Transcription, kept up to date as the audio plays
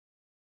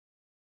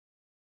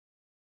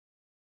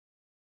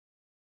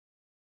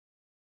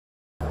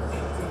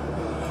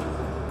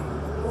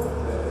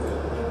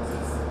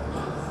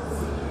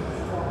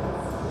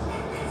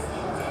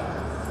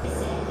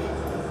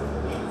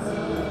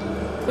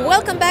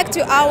welcome back to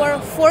our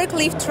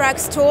forklift truck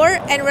store.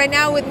 And right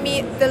now with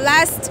me, the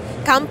last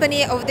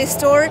company of this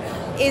store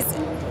is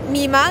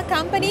MIMA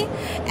company.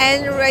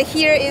 And right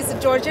here is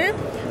Georgia,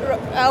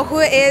 who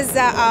is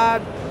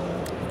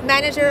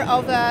manager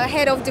of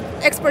head of the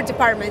export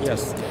department.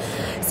 Yes.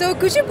 So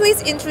could you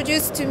please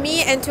introduce to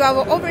me and to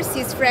our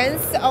overseas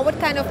friends what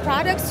kind of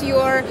products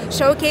you're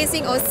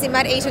showcasing on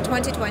CeMAT Asia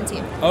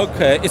 2020?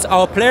 Okay, it's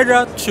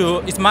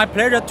my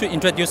pleasure to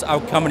introduce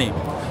our company.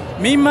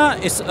 MIMA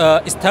is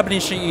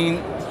established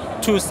in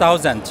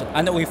 2000,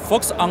 and we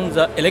focus on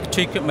the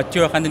electric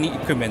material handling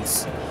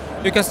equipments.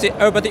 You can see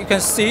our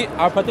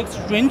product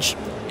range,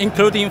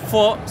 including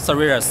 4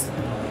 areas.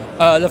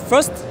 The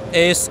first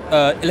is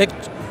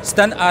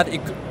standard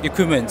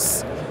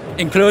equipments,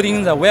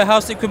 including the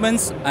warehouse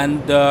equipments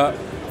and the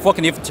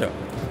forklift.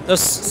 The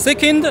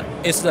second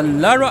is the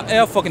narrow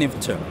air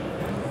forklift.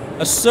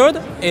 The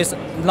third is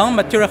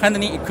non-material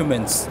handling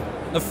equipments.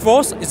 The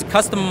fourth is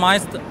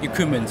customized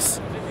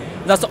equipments.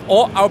 That's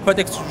all our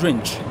product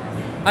range.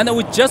 And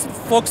we just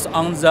focus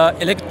on the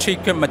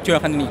electric material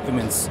handling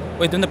equipments.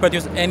 We don't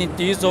produce any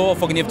diesel,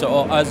 forklift,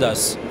 or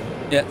others.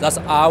 Yeah, that's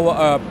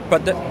our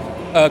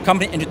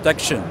company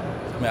introduction.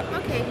 Yeah.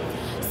 Okay.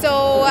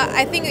 So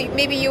I think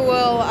maybe you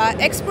will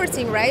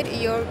exporting, right?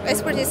 You're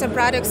exporting some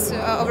products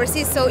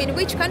overseas. So in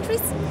which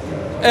countries?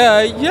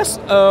 Yes,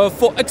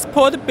 for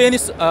export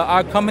business,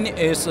 our company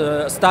is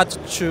started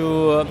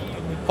to,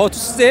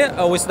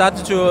 we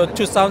started to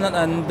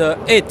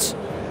 2008,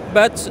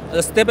 but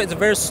the step is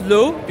very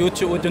slow due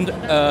to we don't,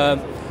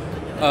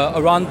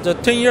 around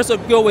 10 years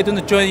ago we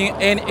didn't join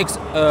any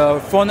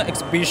foreign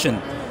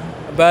exhibition.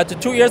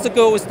 But 2 years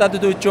ago, we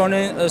started to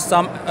join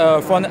some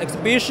foreign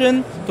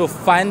exhibition to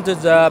find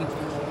the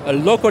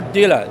local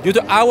dealer. Due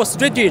to our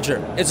strategy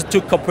is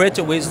to cooperate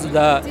with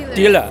the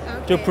dealer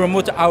to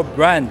promote our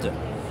brand.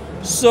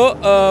 So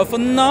for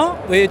now,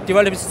 we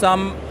developed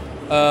some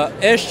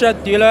Asia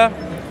dealer,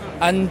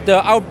 and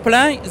our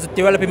plan is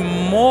developing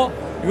more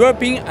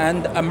European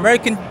and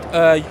American,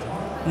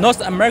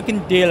 North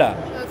American dealer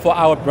for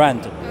our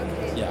brand.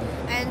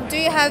 And do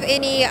you have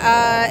any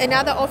in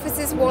other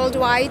offices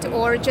worldwide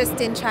or just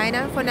in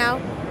China for now?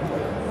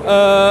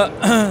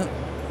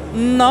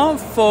 Now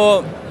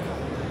for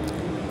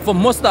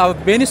most of our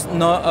business,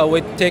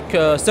 we take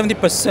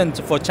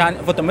 70% for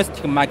China, for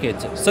domestic market,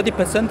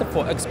 30%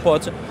 for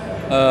export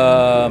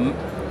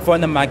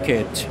foreign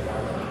market.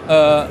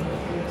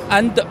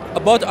 And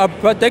about our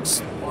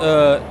products,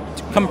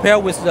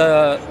 compared with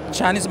the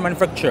Chinese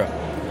manufacturer,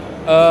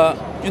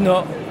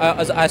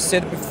 as I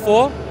said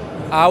before,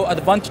 our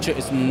advantage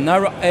is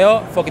narrow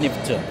air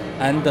forklift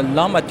and the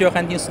non-material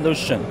handling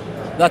solution.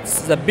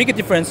 That's the big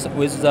difference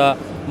with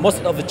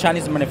most of the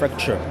Chinese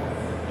manufacturer.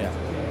 Yeah.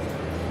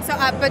 So,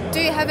 but do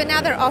you have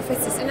another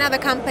offices, in other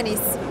companies,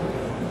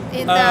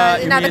 in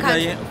other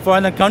countries?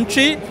 Foreign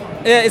country,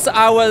 it's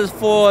our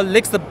for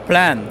next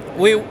plan.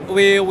 We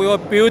will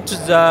build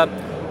the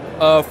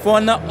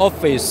foreign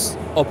office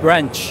or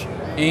branch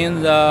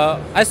in the.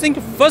 I think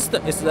first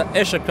is the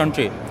Asia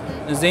country,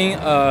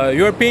 then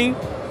European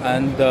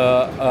and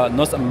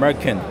North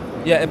American.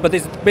 Yeah, but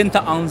it's depends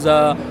on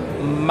the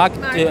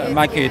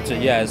market.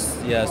 Yes.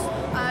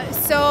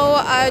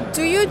 So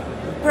do you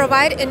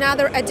provide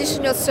another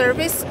additional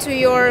service to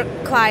your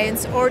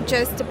clients or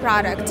just the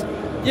product?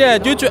 Yeah,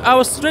 due to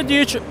our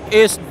strategy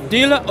is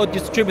dealer or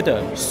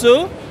distributor.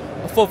 So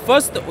for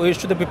first, we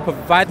should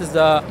provide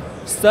the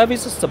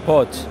service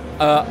support,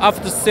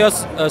 after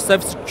sales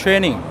service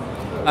training,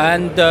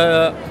 and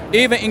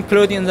even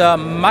including the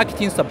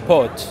marketing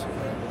support.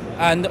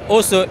 And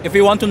also, if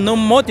you want to know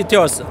more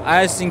details,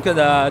 I think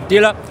the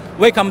dealer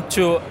welcome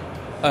to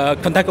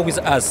contact with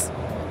us.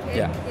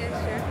 Yeah,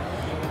 sure.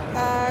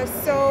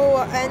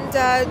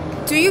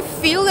 Do you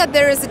feel that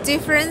there is a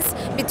difference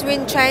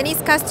between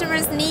Chinese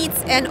customers'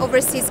 needs and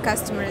overseas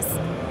customers?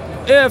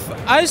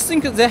 I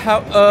think they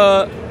have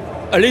a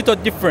little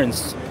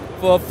difference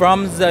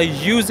from the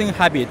using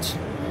habit.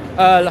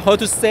 How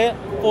to say,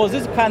 for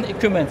this kind of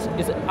equipment,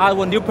 is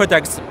our new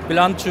products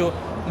belong to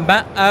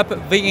man-up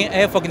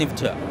VNA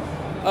forklift.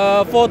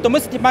 For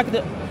domestic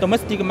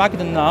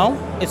market now,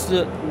 it's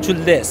too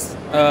less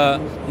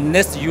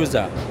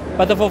user.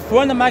 But for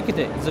foreign market,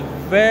 it's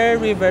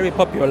very, very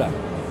popular.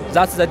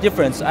 That's the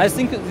difference. I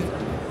think it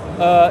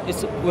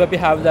will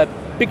have the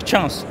big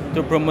chance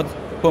to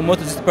promote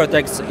these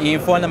products in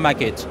foreign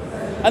market.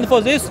 And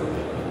for this,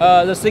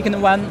 the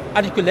second one,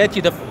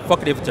 articulated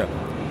forklift,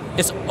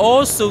 is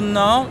also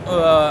now,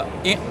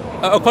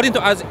 according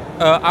to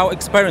our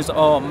experience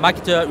or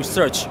market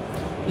research.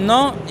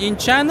 Now in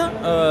China,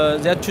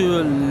 there are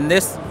too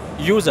less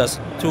users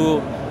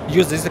to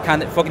use this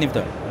kind of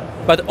forklift.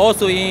 But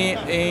also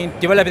in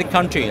developed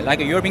country, like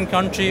a European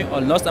country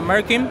or North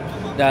American,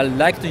 they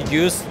like to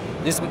use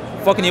this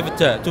forklift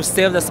to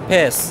save the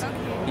space.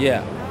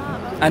 Yeah,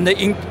 and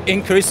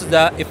increase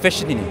the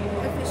efficiency.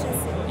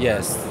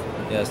 Yes.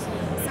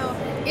 So,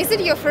 is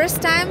it your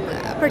first time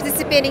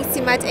participating in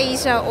CeMAT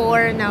Asia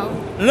or no?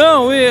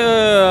 No,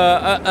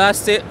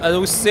 as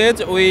we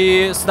said,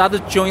 we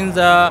started joining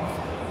the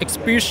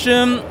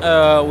exhibition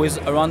was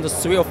around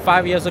 3 or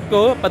 5 years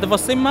ago, but for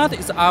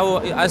CeMAT,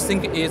 I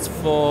think it's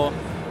for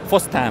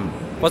first time.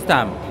 First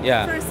time,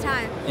 yeah. First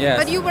time. Yes.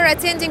 But you were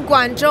attending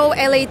Guangzhou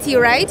LAT,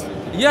 right?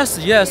 Yes.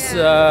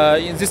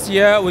 In this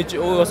year, we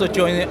also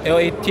joined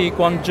LAT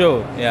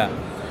Guangzhou. Yeah.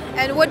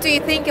 And what do you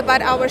think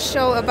about our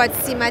show about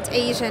CeMAT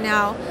Asia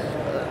now?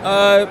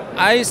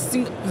 I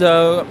think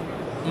the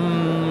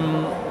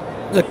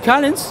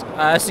clients,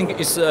 I think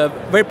is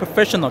very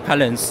professional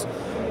clients.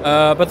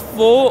 But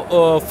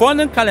for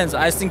foreign clients,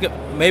 I think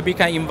maybe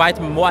can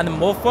invite more and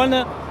more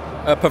foreign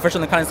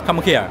professional clients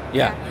come here.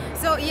 Yeah.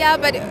 So yeah,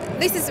 but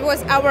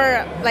was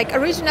our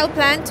original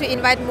plan to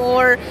invite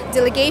more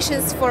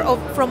delegations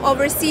from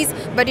overseas.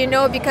 But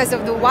because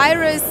of the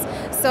virus,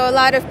 so a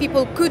lot of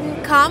people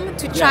couldn't come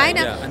to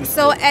China.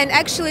 So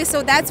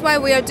that's why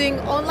we are doing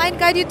online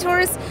guided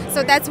tours.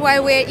 So that's why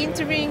we're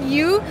interviewing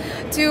you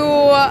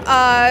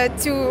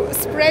to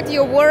spread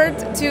your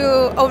word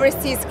to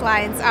overseas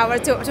clients,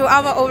 to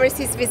our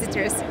overseas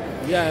visitors.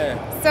 Yeah.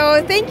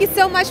 So thank you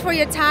so much for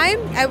your time.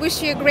 I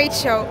wish you a great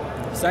show.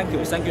 Thank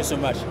you so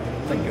much.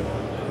 Thank you.